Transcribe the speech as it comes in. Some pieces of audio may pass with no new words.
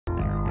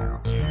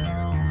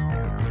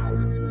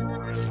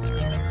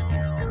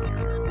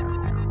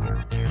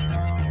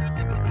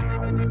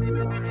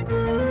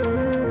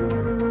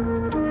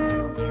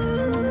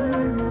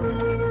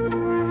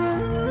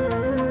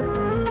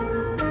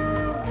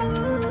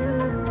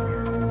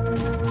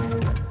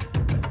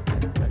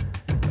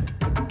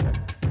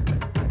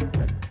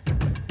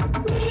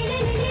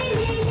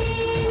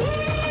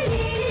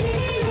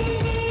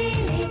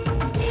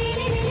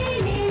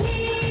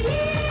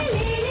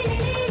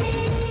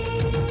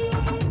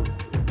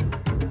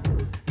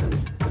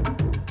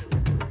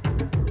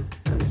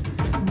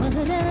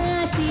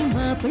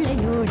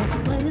மாப்பிள்ளையோட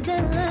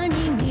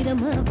மருதாணி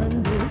நிறமா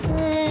வந்து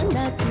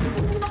சேர்ந்தாச்சு,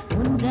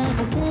 ஒன்றாக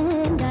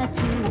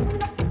சேர்ந்தாச்சு.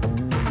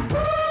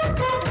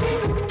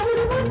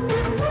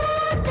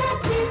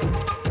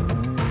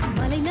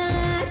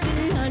 மலைநாட்டு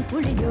ஆண்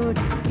புலியோட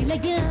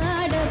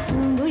விளையாட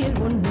பூங்குயில்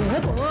கொண்டு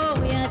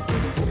போயாச்சு,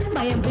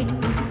 பயம்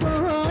விட்டு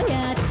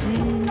போயாச்சு.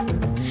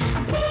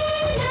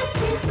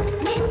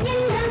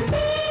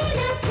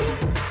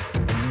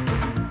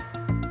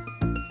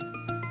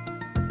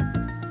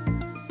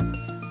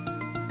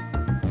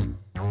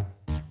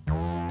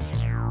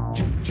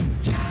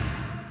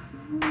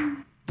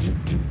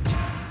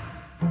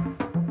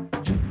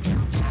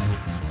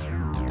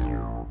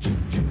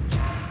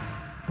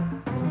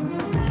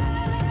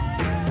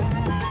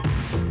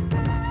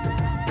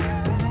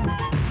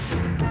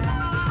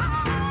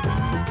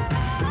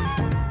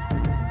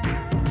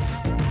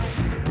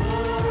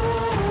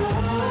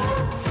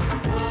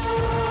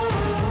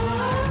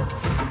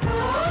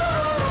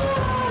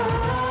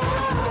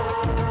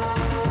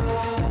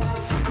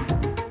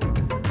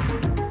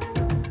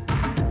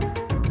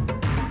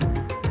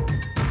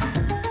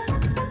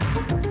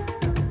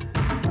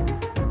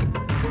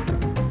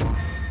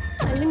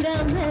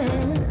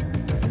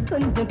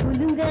 கொஞ்சம்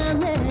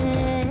குலுங்காம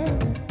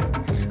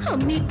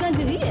அம்மி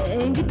கண்டு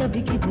ஏங்கி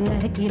தவிக்குது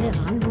அழைக்கிற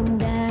ஆள்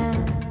உண்டா,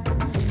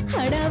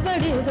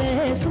 அடபடுவ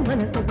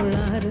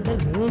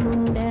சுமனசுக்குள்ளாறுதல்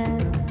வேணுண்டா.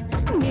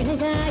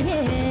 மிளகாய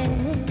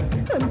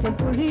கொஞ்சம்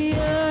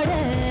புளியோட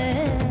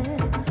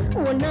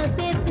ஒன்னா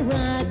சேர்த்து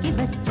ஆக்கி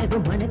வச்சது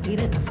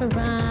மணக்கிற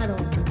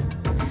ரசவாரம்.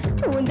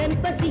 உந்தன்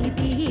பசி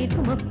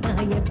தீர்க்கும் அப்பா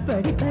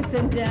எப்படி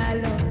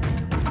பசஞ்சாலும்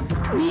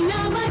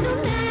நிலா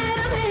வரும்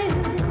நேரமே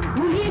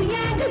உயிர்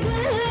ஏங்குது,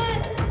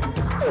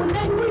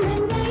 உந்தன்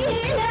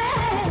முழங்கையில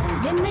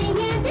என்னை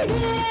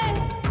ஏந்துடு.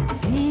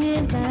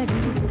 சேர்ந்தாடு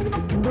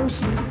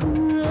சந்தோஷம்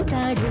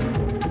பூத்தாடு,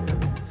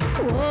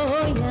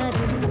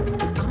 ஓயாது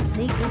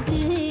ஆசைகள்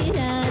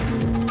தீராது.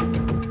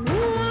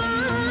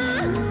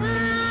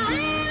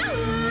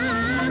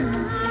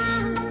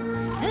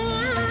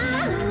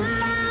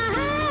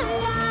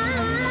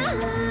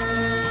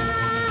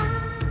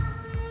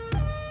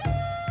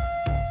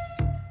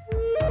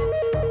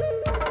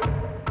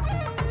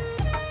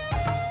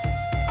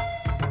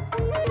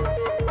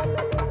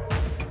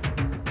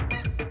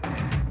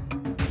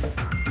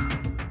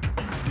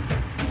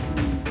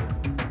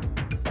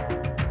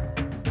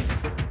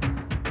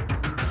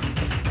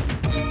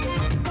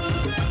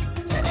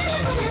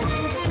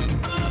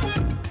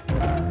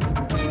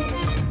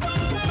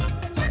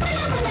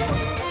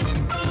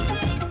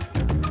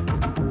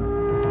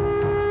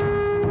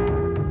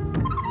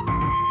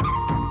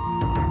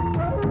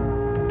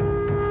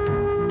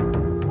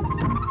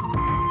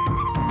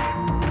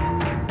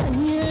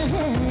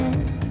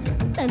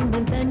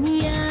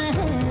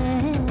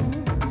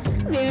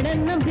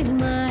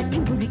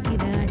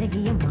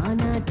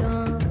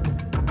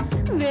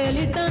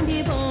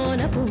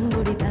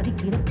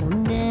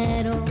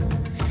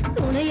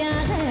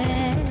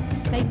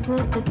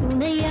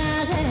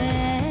 துணையாக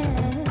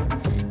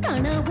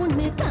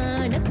கனவுன்னு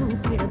காண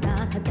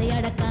கூப்பிடுதாகத்தை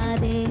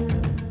அடக்காதே,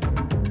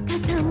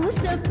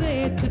 கசமுச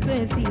பேச்சு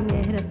பேசி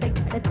நேரத்தை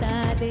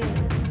கடத்தாதே.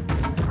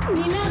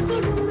 நிலா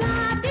சுடும்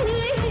ராத்திரி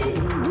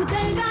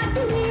முதல்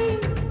ராத்திரி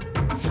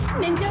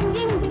நெஞ்சம்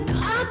எங்கு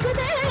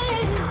தாக்குதே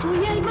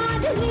புயல்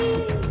மாதிரி.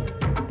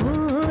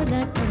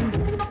 போராட்டம்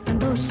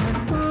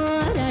சந்தோஷம்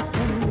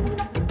போராட்டம்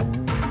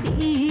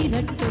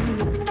தீரட்டும்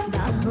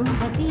தாகம்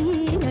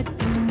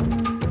தீரட்டும்.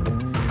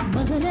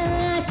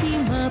 மகராசி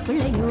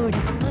மாப்பிள்ளையோட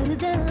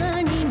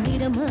மருதாணி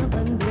நிறமா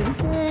வந்து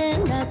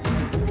சேர்ந்தாச்சு,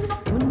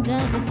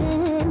 ஒன்றாக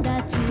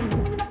சேர்ந்தாச்சு.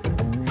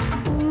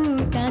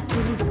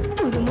 பூத்தாச்சு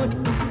புது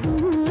மொட்டு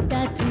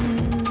பூத்தாச்சு,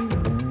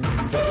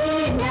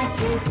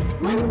 சேர்ந்தாச்சு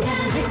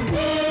ஒன்றாக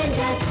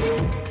சேர்ந்தாச்சு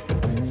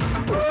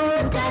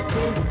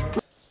பூத்தாச்சு.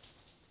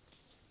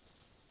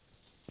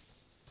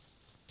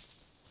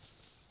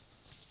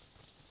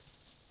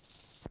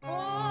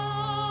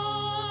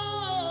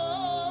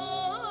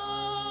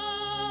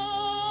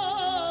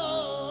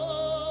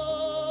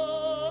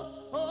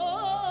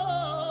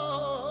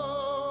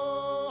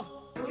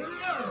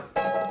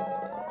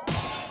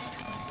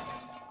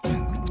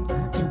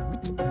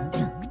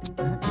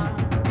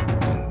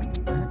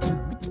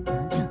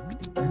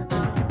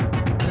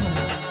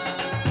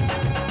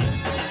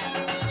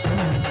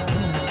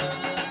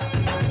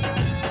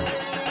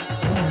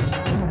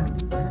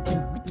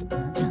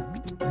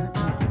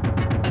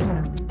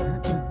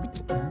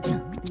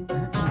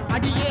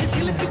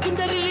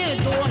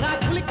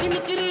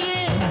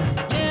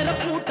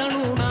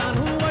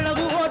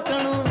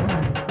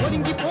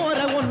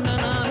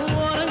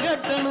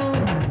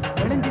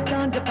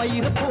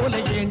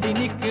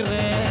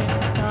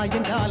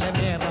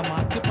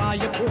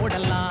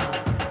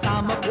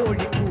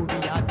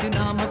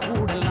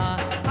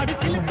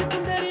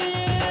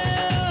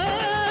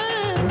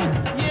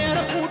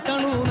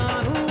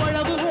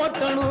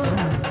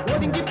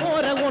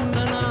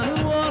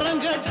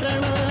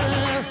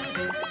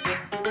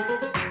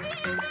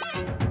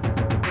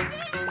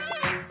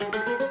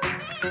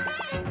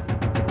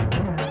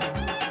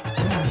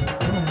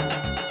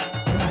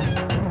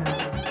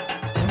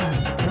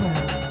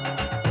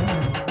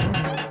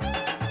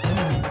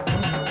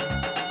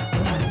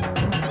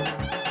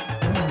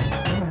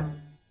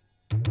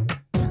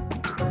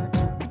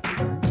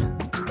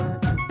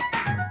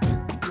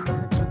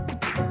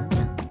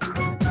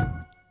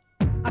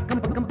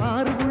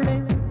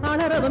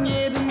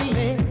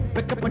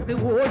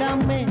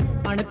 போடாம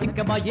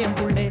அணைச்சிக்கவா என்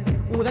புள்ளே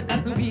ஊத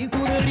காத்து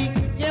வீசுதடி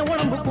என்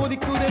உடம்பு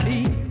கொதிக்குதடி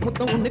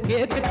முத்தம் ஒண்ணு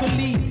கேட்க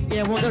சொல்லி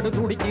என் உதடு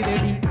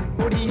துடிக்குதடி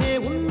கொடியே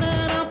உன்னை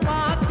நான்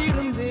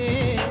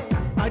பார்த்திருந்தேன்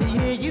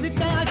அடியே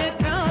இதுக்காக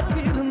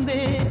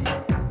காத்திருந்தேன்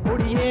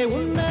கொடியே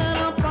உன்னை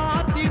நான்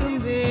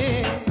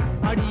பார்த்திருந்தேன்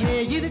அடியே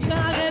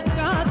இதுக்காக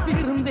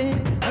காத்திருந்தேன்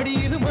அடி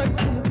இது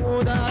மட்டும்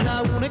போதாதா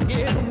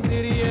உனக்கேதும்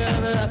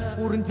தெரியாதா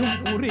புரிஞ்சும்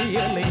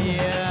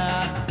புரியலையா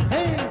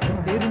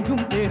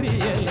தெரிஞ்சும்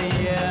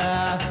தெரியலையா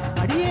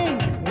அடியே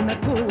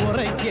உனக்கு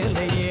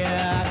உரைக்கலையா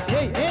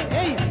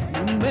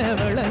உண்மை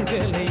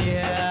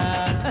விளங்கலையா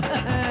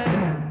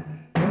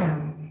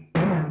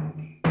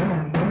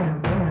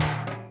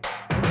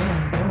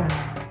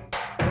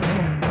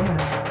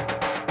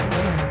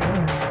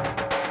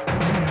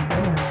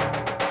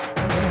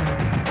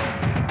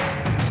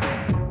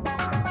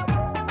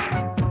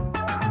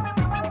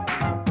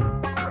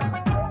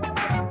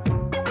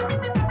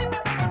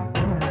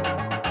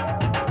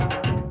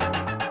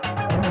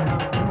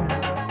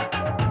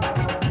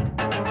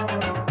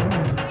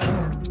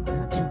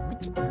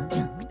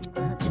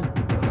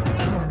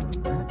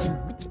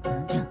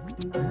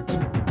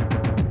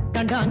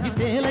கண்டாங்கி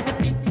சேலை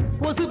கட்டி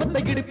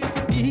கொசுவத்தை இடுப்பு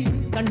சுத்தி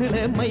கண்ணுல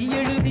மை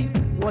எழுதி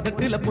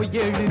உதட்டுல பொய்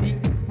எழுதி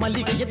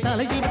மல்லிகைய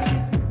தலையில்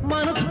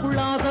மனசுக்குள்ள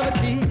ஆசை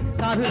வச்சு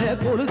காதுல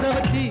கொலுச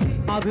வச்சு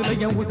அதுல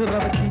என் உசுர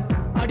வச்சு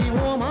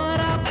அடிவோ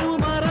மாறாப்பு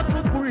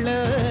மரப்புக்குள்ள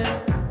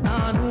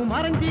நானும்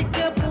மறைஞ்சிக்க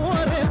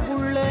போறேன்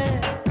புள்ள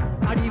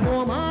அடிவோ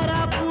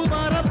மாறாப்பு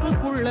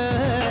மரப்புக்குள்ள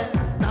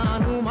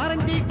நானும்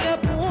மறைஞ்சிக்க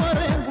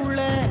போறேன் புள்ள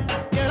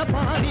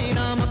எழப்பாடி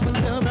நாம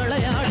கொஞ்சம்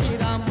விளையாடி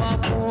நாம்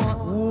பார்ப்போம்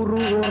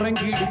ஊரு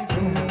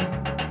உறங்கிடுச்சு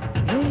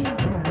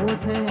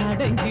ஓசை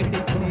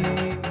அடங்கிடுச்சு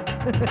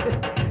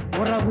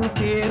உறவு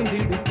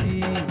சேர்ந்துடுச்சு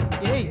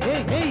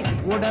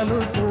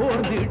உடலும்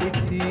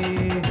சோர்ந்துடுச்சு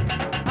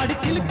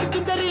அடிச்சிலுக்கு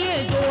சுந்தரியே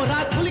ஜோரா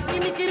குலுக்கி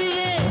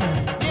நிக்கிறியே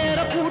ஏற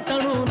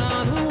பூட்டணும்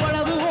நானும்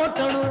உழவு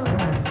ஓட்டணும்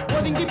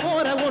ஒதுங்கி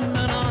போற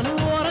ஒன்ன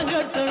நானும்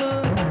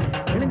ஓரங்கட்டணும்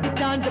விழுந்து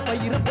சாஞ்ச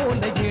பயிர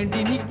போல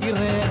ஏண்டி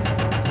நிக்கிறேன்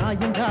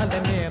சாயங்கால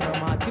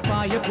நேரமாச்சு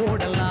பாய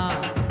போடலாம்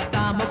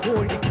சாம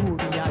கோழி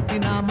கூடியாச்சு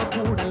நாம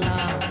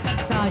கூடலாம்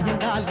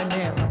சாயங்கால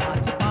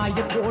நேரமாச்சு பாய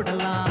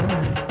போடலாம்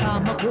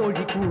சாம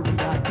கோழி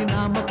கூடியாச்சு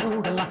நாம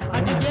கூடலாம்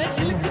அடியே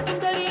சிலுக்கு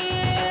சுந்தரியே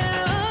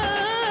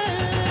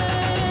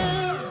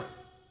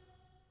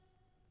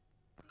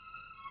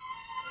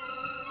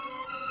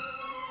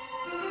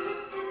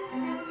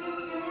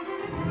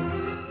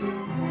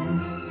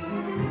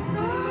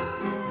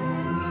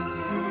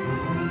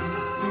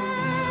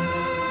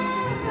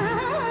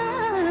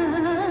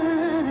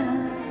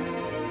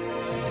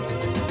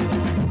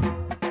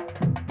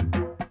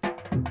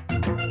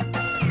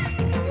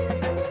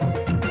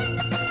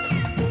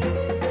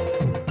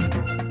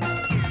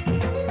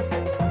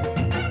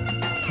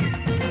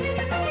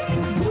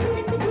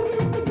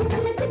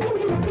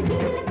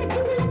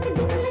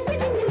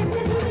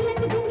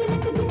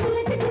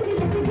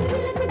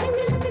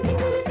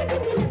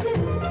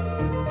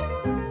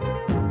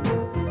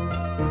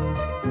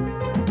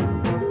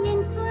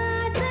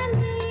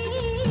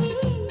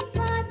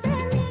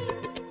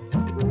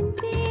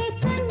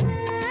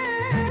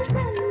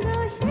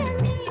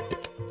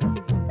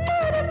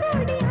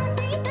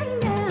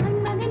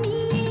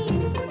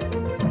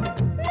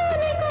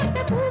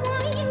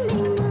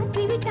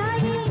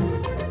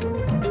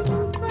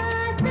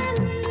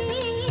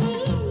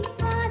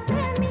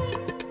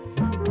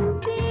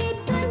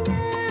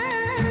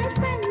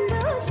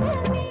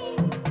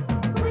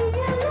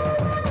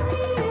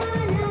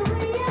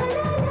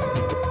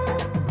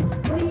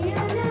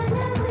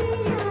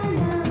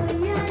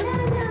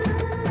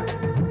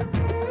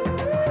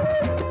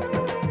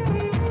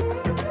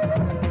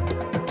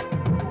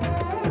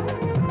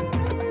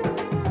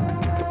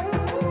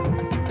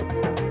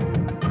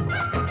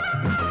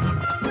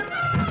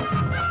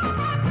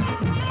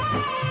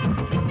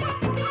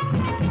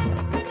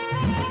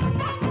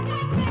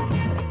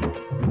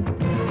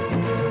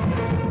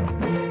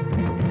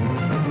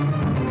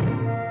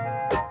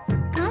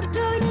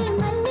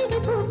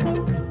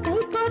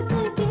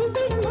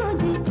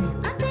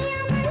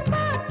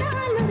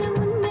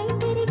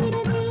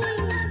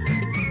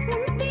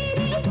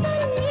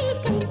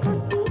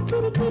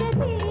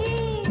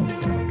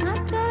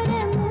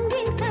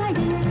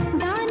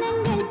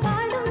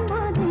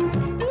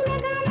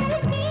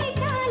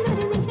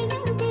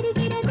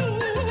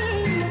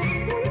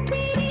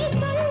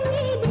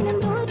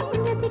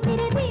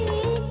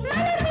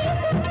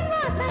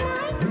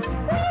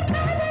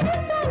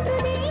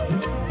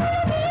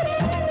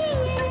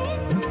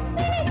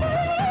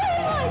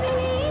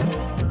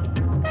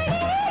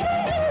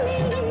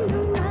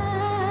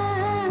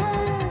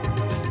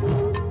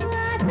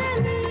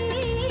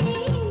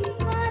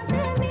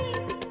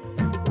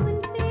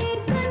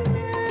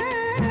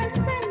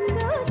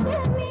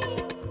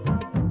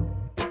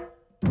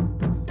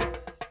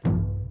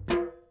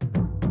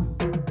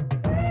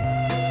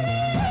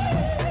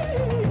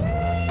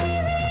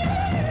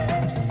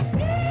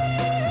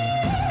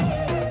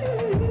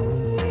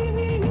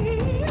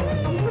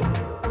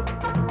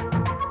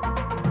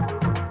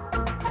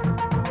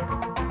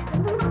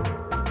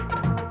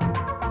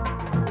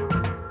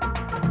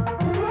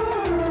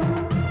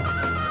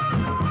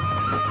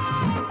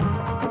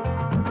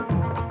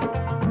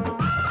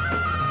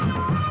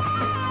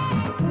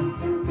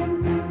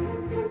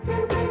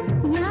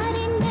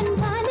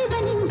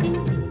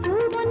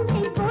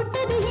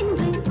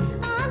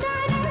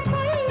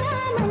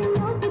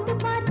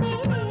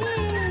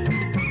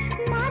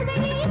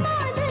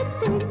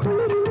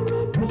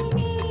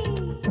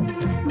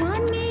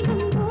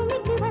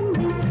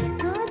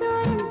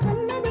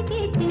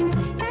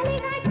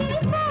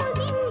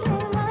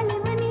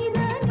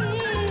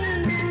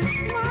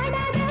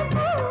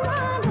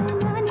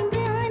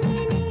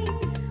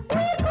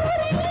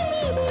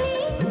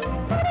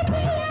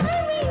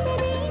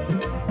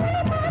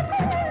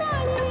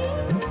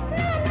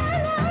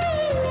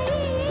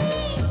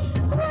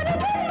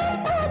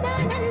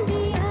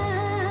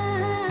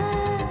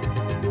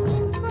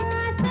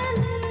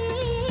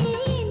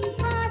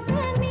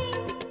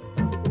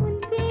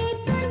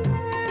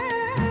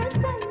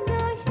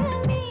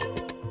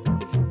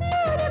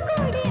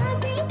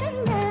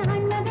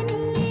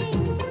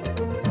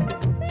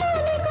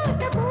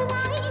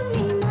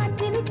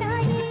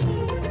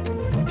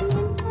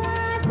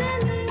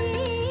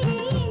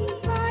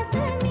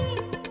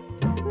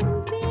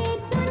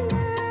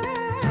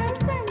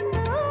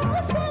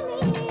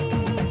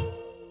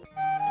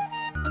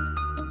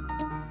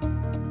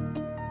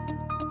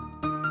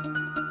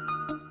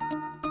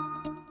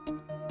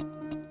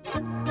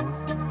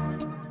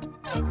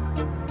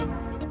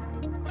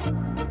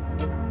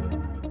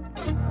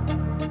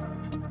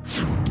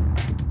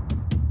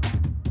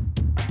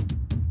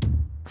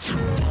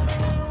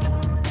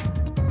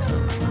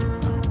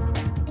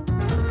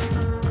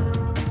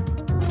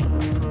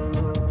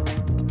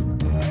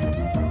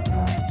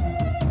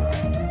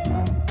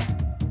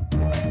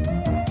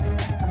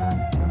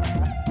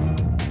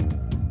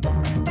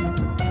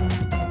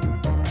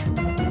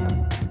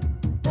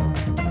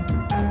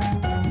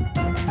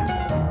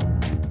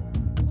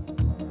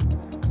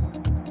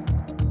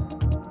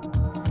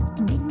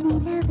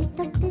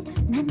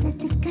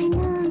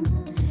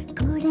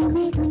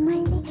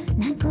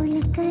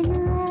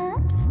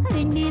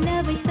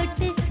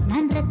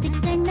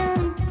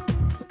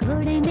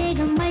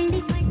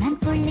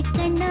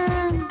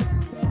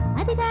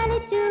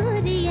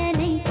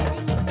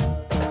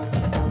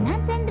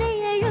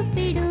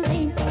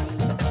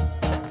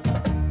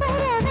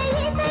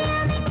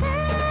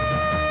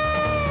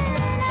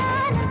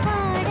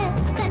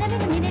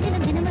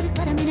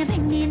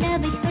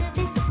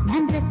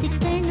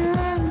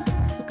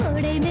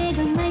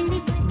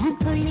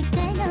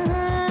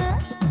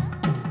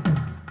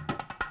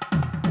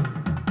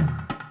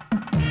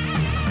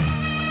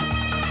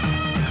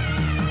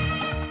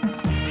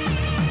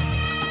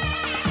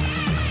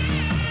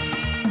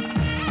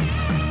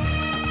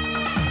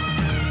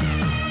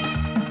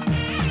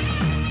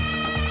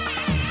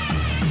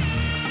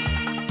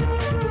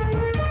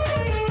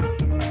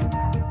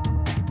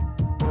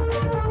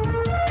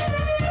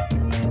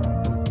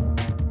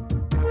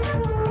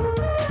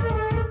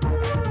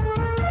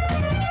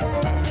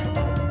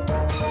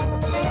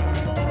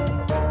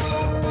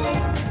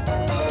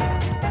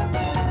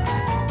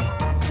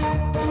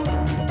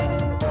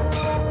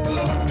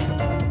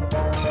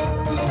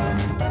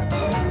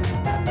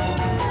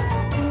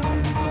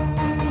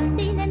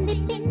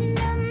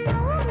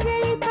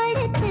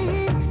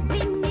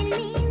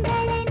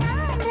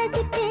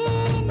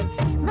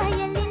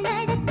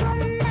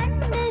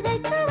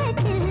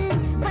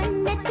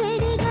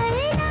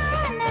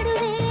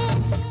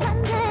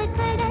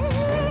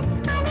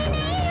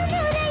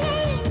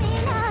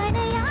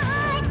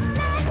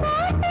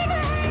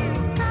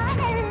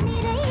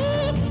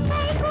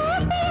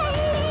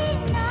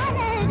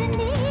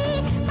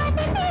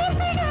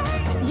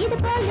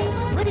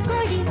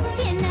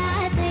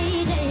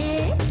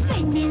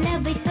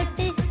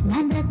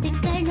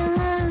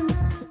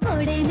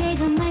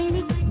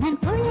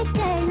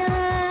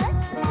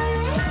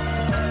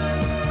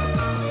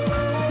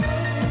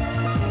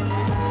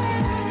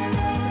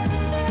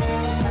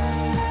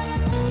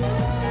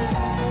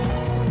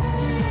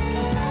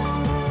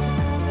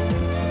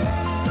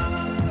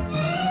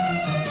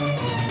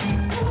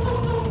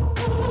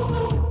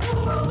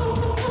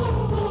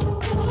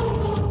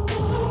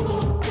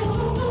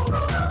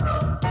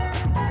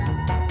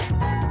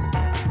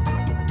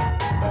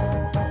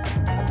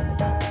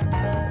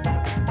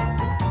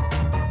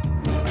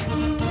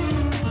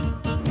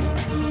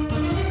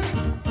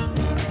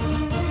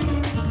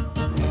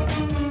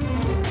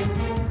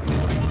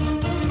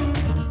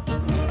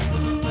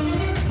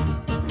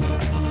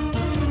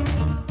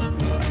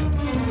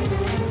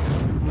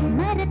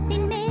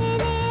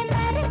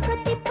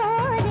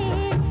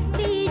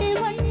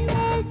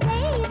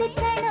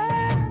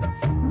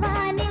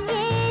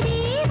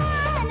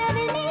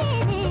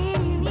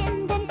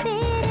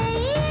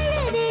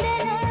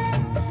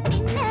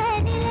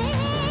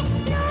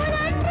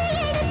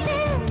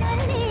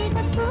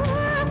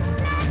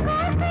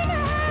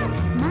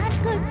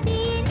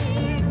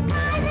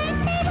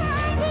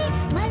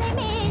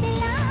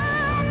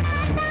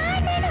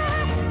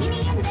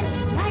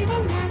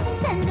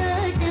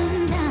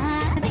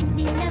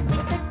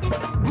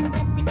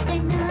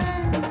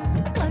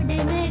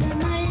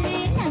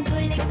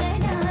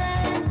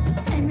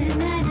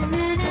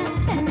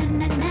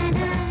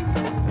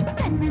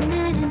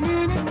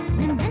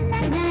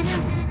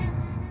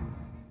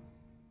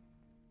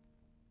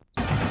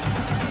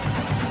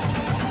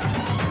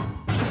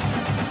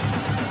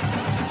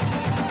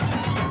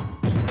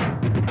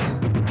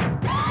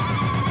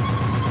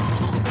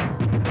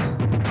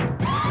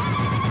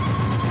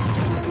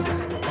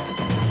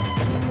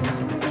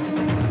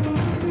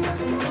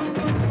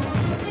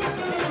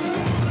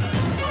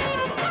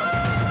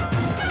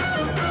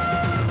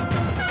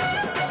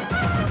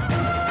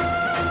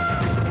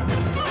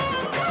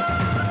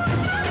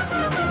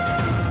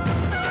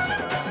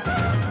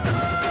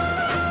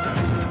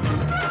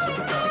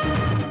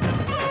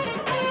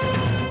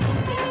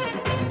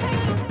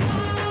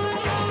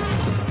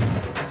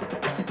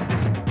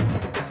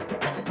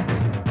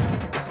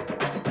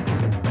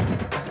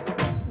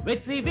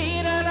வெற்றி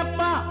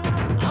வீரனப்பா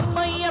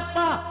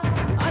அம்மையப்பா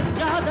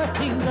அஞ்சாத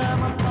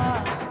சிங்கமப்பா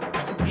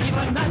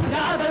இவன்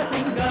அஞ்சாத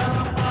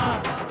சிங்கமப்பா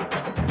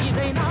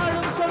இதை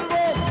நாளும்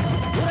சொல்வோம்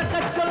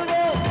உறக்கச்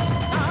சொல்வோம்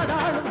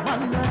நாடாளும்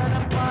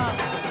மன்னனப்பா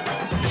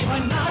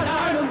இவன்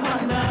நாடாளும்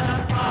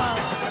மன்னனப்பா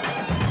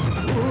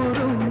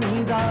ஊரும்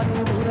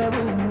நீதானே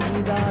உறவும்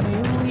நீதானே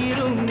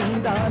உயிரும்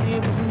நீதானே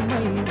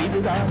உண்மை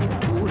இதுதானே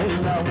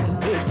ஊரெல்லாம் உன்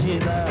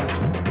பேச்சுதான்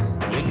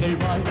எங்கள்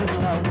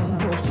வாழ்வெல்லாம் உன்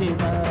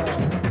மூச்சுதான்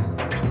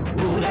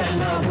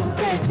ஊரெல்லாம் உன்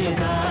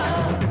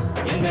பேச்சுதான்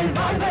எங்கள்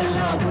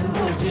வாழ்வெல்லாம் உன்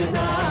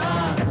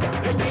மூச்சுதான்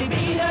வெற்றி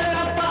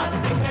வீரனப்பா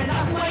எங்கள்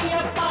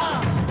அம்மையப்பா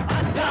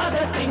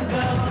அஞ்சாத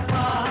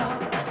சிங்கமப்பா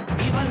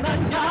இவன்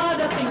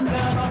அஞ்சாத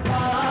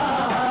சிங்கமப்பா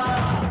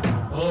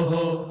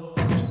ஓஹோ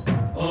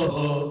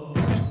ஓஹோ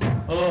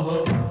ஓஹோ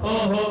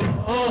ஓஹோ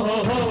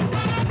ஓஹோ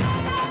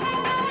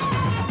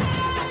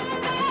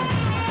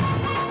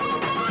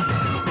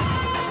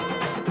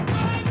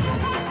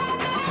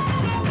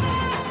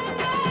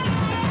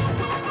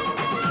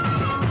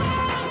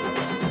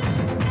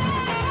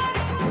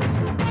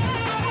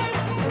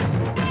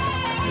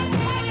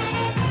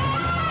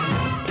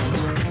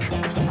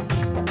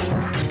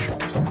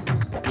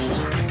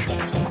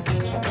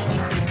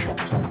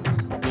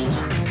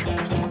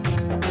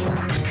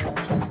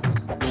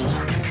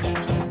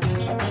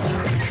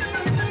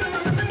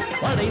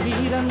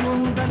வீரன்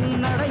உந்தன்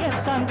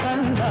நடையத்தான்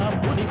கண்டா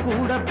புடி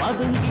கூட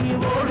பதுங்கி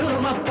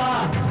ஓடுமப்பா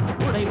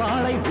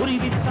உடைவாளை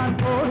உருவித்தான்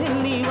போரில்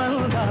நீ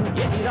வந்தால்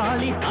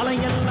எதிராளி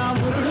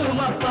தலையெல்லாம்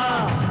உருளுமப்பா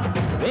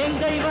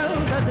வேங்கை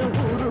வந்தது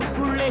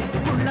ஊருக்குள்ளே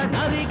உள்ள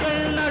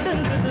நரிகள்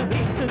நடுங்குது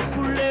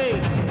வீட்டுக்குள்ளே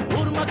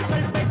ஊர்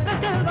மக்கள் பெற்ற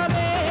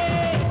செல்வமே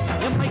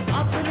எம்மை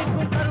காத்து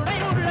நிற்கும் கருணை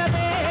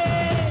உள்ளதே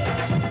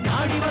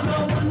நாடி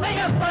வந்தோம்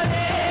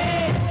உண்மையப்பனே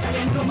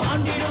என்றும்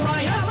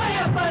ஆண்டிடுவாய்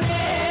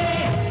அம்மையப்பனே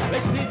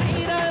வெற்றி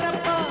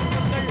வீரனப்பா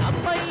எங்கள்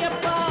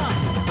அம்மையப்பா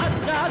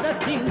அஞ்சாத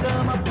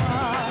சிங்கமப்பா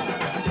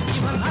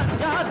இவன்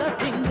அஞ்சாத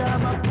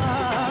சிங்கமப்பா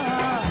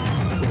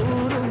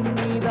ஊரும்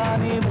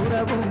நீதானே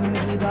உறவும்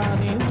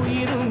நீதானே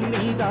உயிரும்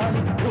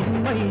நீதானே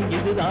உண்மை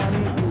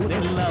இதுதானே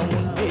ஊரெல்லாம்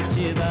உன்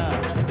பேச்சுதான்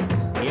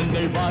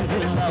எங்கள்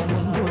வாழ்வெல்லாம்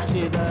உன்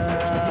மூச்சுதான்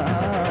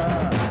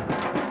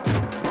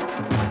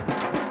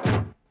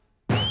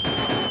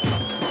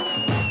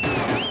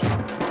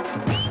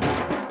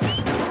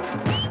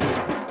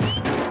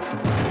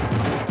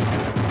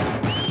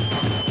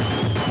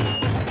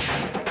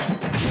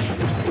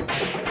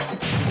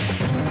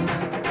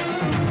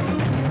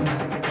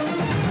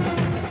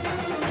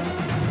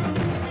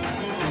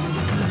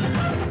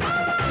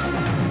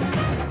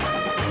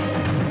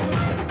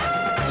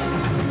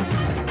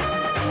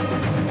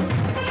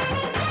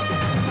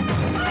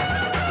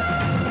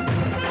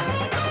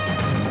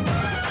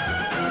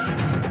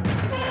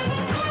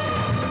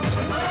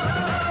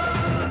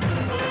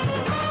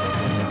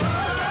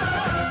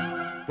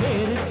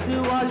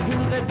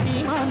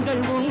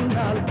சீமான்கள்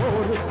உண்டால்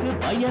போருக்கு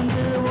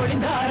பயந்து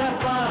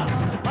ஒளிந்தாரப்பா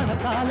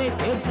பணத்தாலே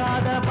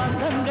சேர்க்காத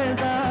பந்தங்கள்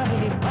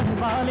தானே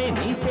பண்பாலே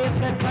நீ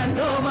சேர்க்க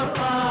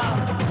கண்டோமப்பா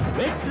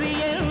வெற்றி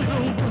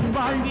என்றும் உன்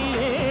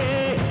வாழ்விலே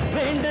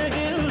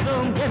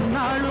வேண்டுகின்றோம்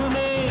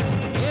எந்நாளுமே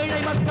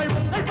ஏழை மக்கள்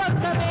உங்கள்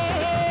பக்கமே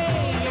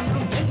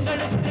என்றும்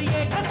எங்களுக்கு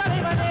ஏற்ற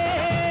தலைவனே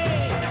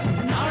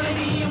நாளை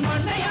நீயும்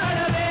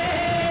அன்னையாடவே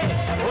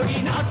ஒளி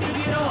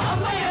நாட்டுகிறோ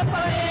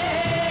அம்மையப்பனே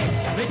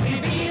வெற்றி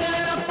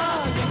வீரனப்பா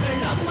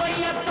எங்கள்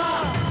அம்மையப்பா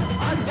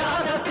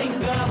அஞ்சாத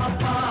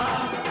சிங்கமப்பா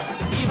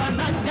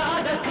இவன்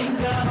அஞ்சாத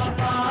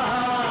சிங்கமப்பா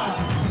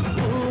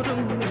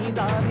ஊரும்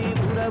நீதானே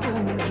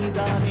உறவும்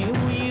நீதானே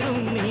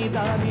உயிரும்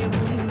நீதானே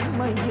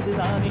உண்மை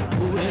இதுதானே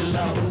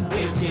ஊரெல்லாம் உன்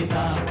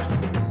பேச்சுதான்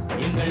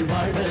எங்கள்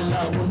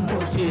வாழ்வெல்லாம்